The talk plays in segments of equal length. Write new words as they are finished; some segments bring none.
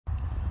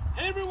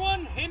Hey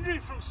everyone, Henry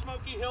from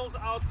Smokey Hills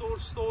Outdoor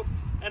Store,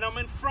 and I'm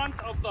in front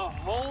of the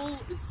whole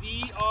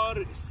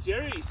ZR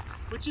series,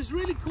 which is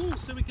really cool,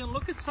 so we can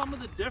look at some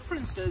of the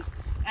differences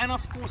and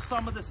of course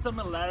some of the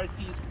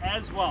similarities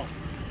as well.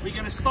 We're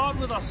going to start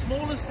with our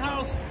smallest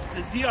house,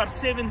 the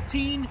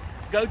ZR17,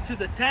 go to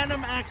the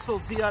tandem axle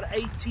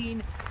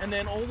ZR18, and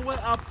then all the way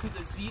up to the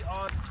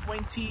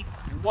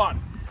ZR21.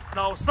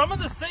 Now, some of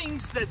the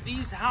things that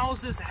these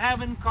houses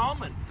have in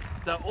common: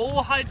 they're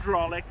all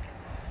hydraulic.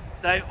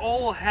 They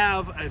all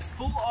have a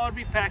full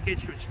RV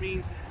package, which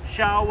means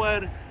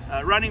shower,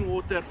 running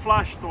water,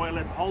 flush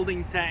toilet,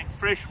 holding tank,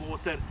 fresh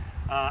water,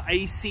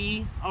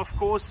 AC, of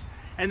course.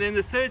 And then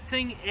the third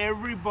thing,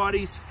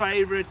 everybody's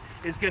favorite,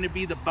 is going to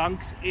be the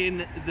bunks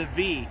in the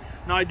V.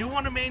 Now, I do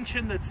want to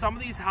mention that some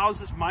of these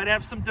houses might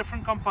have some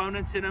different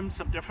components in them,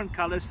 some different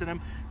colors in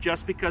them,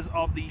 just because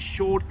of the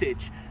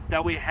shortage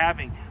that we're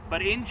having.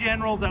 But in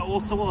general, they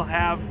also will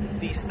have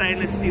the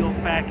stainless steel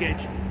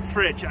package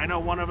fridge. I know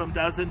one of them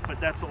doesn't, but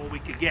that's all we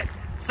could get.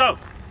 So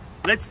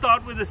let's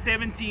start with the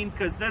 17,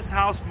 because this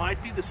house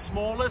might be the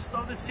smallest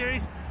of the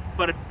series,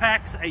 but it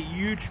packs a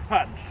huge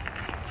punch.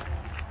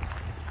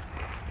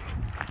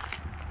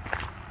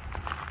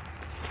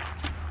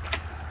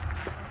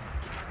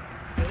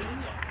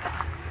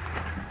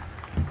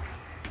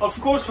 Of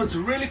course, what's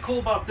really cool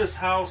about this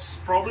house,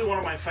 probably one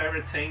of my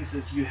favorite things,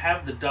 is you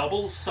have the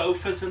double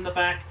sofas in the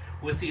back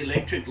with the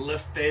electric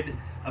lift bed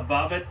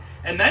above it.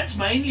 And that's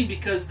mainly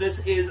because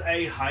this is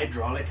a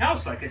hydraulic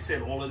house. Like I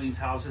said, all of these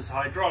houses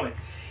are hydraulic.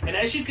 And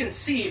as you can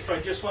see, if I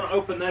just want to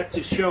open that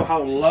to show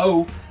how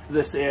low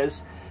this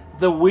is,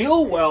 the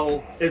wheel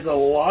well is a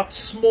lot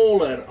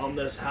smaller on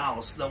this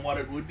house than what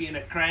it would be in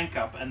a crank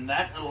up. And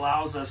that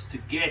allows us to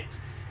get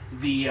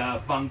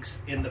the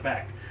bunks in the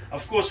back.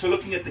 Of course, we're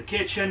looking at the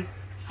kitchen.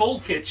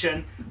 Full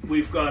kitchen.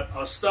 We've got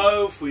our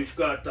stove, we've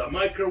got a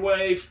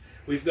microwave,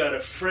 we've got a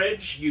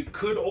fridge. You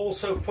could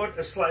also put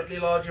a slightly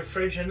larger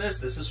fridge in this.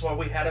 This is what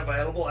we had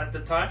available at the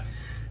time.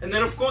 And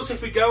then of course,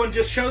 if we go and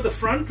just show the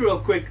front real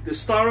quick, the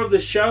star of the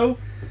show,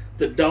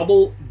 the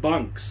double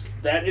bunks.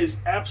 That is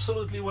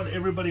absolutely what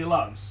everybody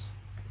loves.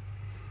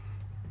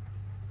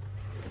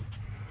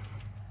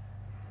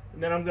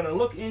 And then I'm going to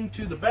look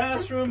into the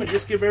bathroom and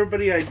just give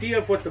everybody an idea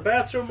of what the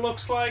bathroom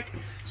looks like.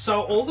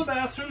 So all the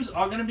bathrooms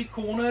are going to be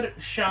corner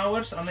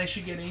showers unless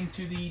you get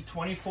into the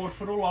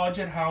 24-foot or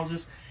larger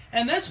houses.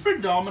 And that's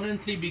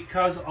predominantly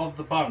because of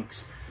the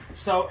bunks.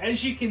 So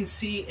as you can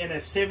see, in a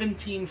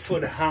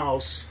 17-foot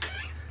house,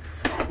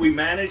 we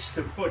managed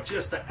to put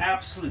just an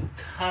absolute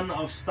ton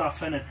of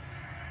stuff in it.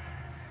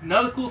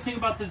 Another cool thing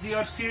about the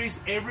ZR series,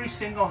 every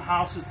single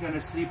house is going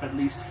to sleep at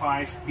least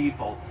 5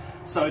 people.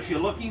 So if you're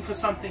looking for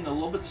something a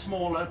little bit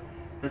smaller,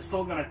 that's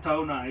still going to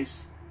tow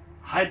nice,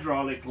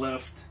 hydraulic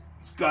lift,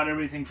 it's got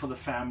everything for the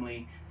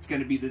family, it's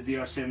going to be the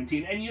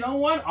ZR17. And you know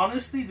what?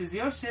 Honestly, the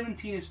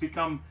ZR17 has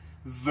become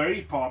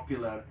very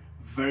popular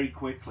very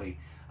quickly.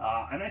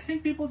 And I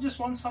think people just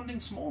want something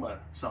smaller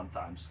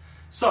sometimes.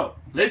 So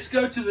let's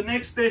go to the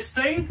next best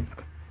thing,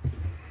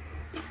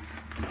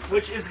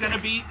 which is going to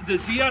be the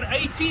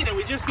ZR18, and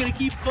we're just going to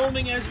keep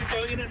filming as we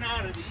go in and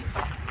out of these.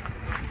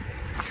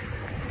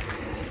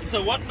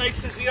 So what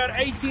makes the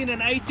ZR18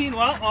 and 18?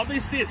 Well,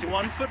 obviously it's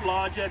 1 foot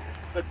larger,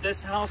 but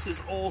this house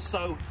is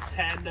also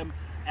tandem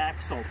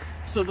axle.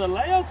 So the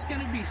layout's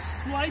going to be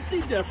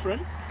slightly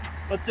different,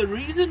 but the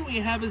reason we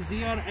have a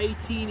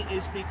ZR18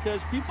 is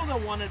because people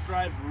that want to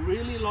drive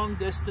really long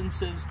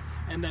distances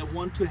and that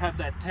want to have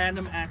that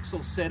tandem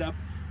axle setup,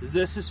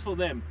 this is for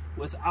them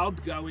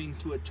without going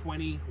to a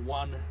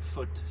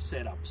 21-foot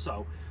setup.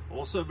 So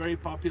also a very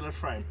popular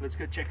frame. Let's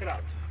go check it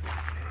out.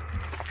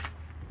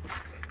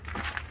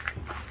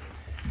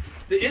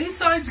 The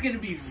inside's going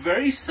to be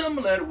very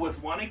similar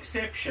with one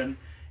exception.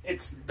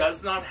 It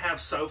does not have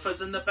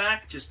sofas in the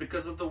back just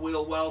because of the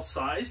wheel well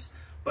size,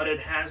 but it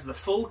has the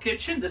full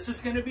kitchen. This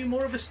is going to be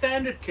more of a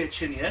standard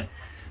kitchen here.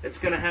 It's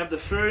going to have the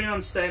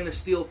Furrion stainless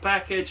steel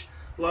package,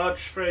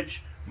 large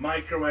fridge,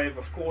 microwave,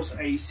 of course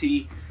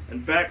AC,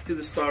 and back to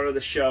the star of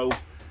the show,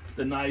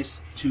 the nice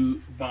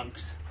 2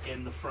 bunks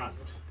in the front.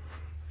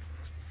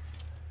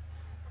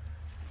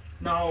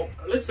 Now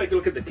let's take a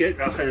look at the take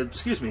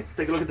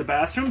a look at the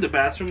bathroom. The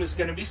bathroom is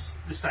going to be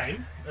the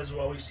same as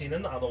what we've seen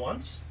in the other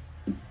ones.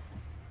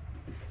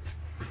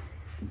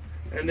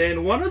 And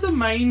then one of the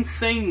main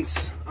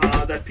things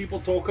that people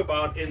talk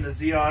about in the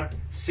ZR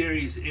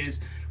series is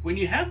when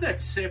you have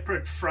that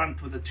separate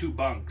front with the 2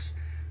 bunks.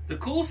 The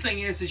cool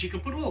thing is you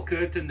can put a little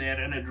curtain there,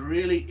 and it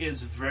really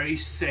is very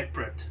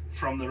separate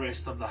from the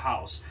rest of the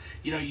house.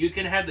 You know, you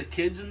can have the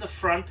kids in the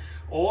front,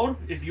 or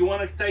if you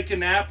want to take a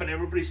nap and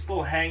everybody's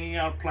still hanging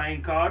out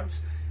playing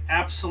cards,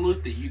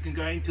 absolutely, you can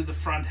go into the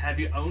front, have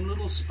your own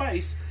little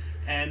space.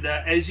 And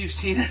as you've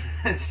seen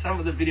in some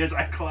of the videos,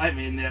 I climb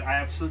in there,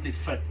 I absolutely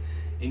fit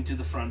into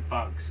the front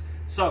bunks.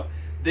 So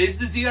there's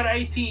the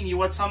ZR18. You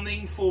want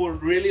something for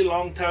really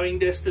long towing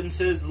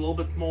distances, a little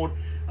bit more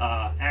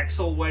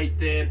axle weight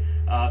there.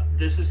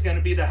 This is going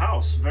to be the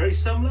house. Very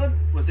similar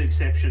with the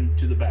exception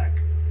to the back.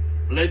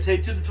 Let's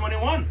head to the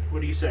 21.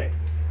 What do you say?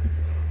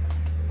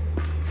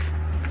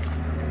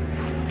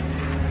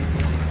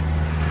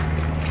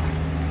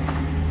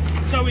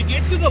 So we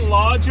get to the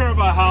larger of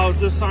our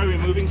houses. Sorry, we're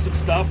moving some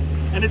stuff.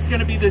 And it's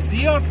going to be the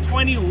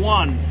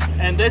ZR21.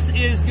 And this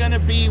is going to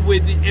be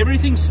with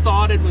everything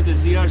started with the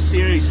ZR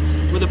series,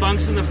 with the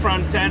bunks in the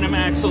front, tandem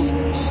axles.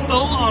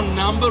 Still our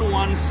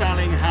 #1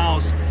 selling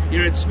house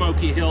here at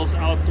Smokey Hills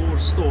Outdoor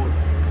Store.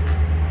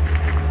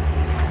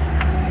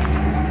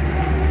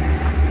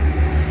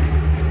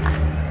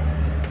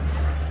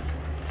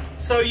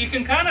 So you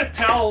can kind of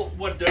tell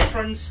what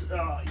difference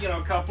you know,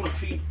 a couple of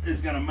feet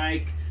is going to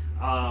make.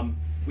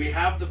 We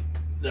have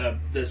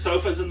the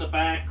sofas in the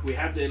back. We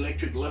have the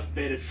electric lift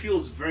bed. It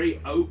feels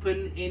very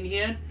open in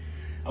here.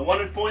 I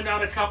want to point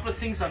out a couple of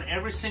things on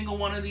every single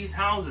one of these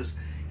houses.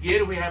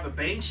 Here we have a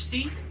bench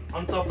seat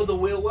on top of the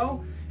wheel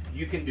well.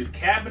 You can do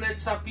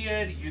cabinets up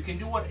here. You can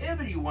do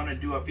whatever you want to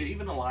do up here,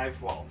 even a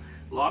live well.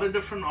 A lot of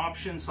different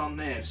options on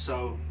there.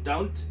 So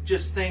don't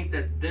just think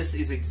that this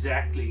is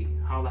exactly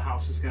how the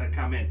house is going to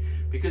come in,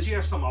 because you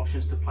have some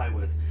options to play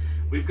with.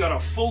 We've got a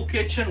full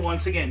kitchen,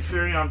 once again,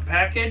 Furrion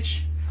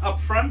package up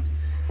front.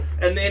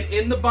 And then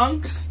in the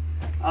bunks,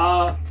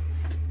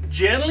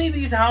 generally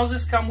these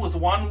houses come with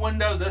 1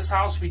 window. This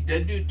house we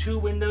did do 2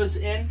 windows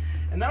in.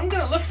 And then I'm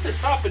going to lift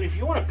this up, and if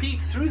you want to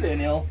peek through there,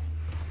 Neil,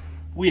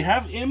 we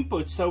have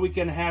inputs, so we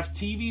can have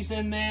TVs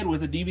in there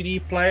with a DVD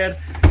player.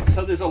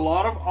 So there's a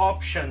lot of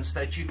options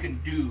that you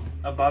can do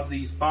above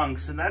these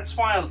bunks, and that's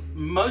why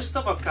most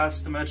of our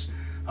customers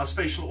are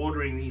special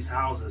ordering these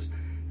houses.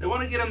 They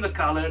want to get them the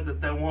color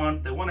that they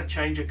want. They want to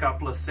change a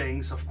couple of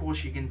things. Of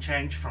course, you can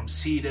change from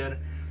cedar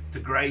to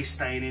gray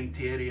stain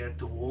interior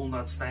to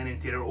walnut stain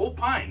interior, or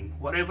pine.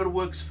 Whatever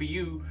works for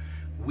you,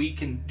 we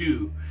can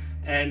do.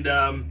 And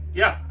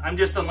yeah, I'm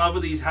just in love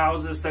with these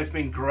houses. They've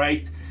been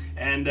great.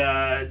 And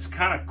it's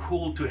kind of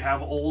cool to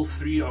have all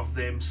 3 of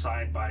them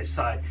side by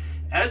side.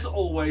 As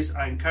always,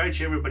 I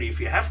encourage everybody,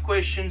 if you have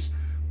questions,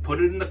 put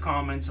it in the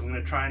comments. I'm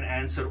going to try and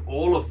answer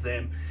all of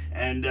them.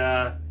 And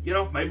you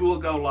know, maybe we'll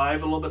go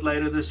live a little bit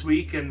later this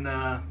week and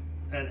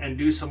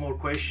do some more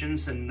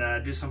questions and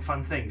do some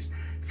fun things.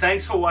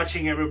 Thanks for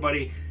watching,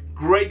 everybody.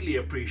 Greatly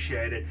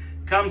appreciate it.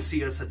 Come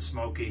see us at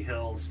Smokey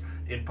Hills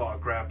in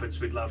Park Rapids.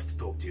 We'd love to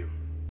talk to you.